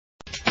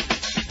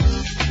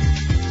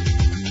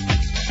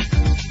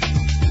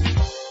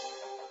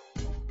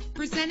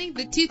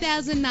Presenting the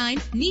 2009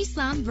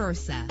 Nissan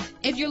Versa.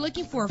 If you're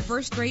looking for a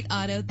first-rate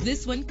auto,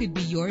 this one could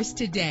be yours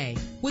today.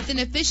 With an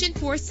efficient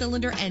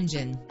 4-cylinder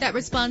engine that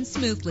responds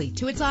smoothly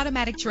to its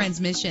automatic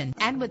transmission.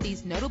 And with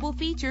these notable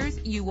features,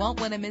 you won't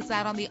want to miss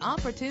out on the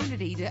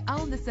opportunity to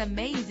own this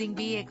amazing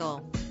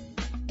vehicle.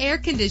 Air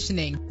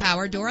conditioning,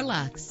 power door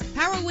locks,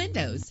 power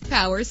windows,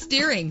 power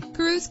steering,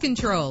 cruise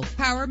control,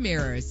 power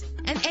mirrors,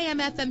 an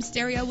AM/FM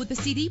stereo with a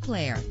CD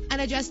player,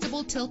 an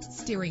adjustable tilt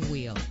steering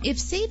wheel. If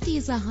safety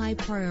is a high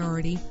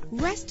priority,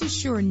 rest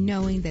assured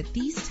knowing that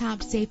these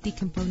top safety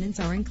components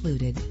are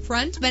included.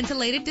 Front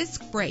ventilated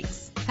disc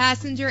brakes,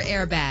 passenger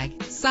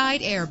airbag,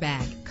 side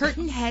airbag,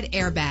 curtain head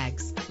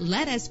airbags.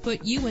 Let us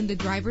put you in the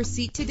driver's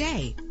seat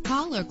today.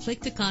 Call or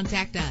click to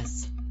contact us.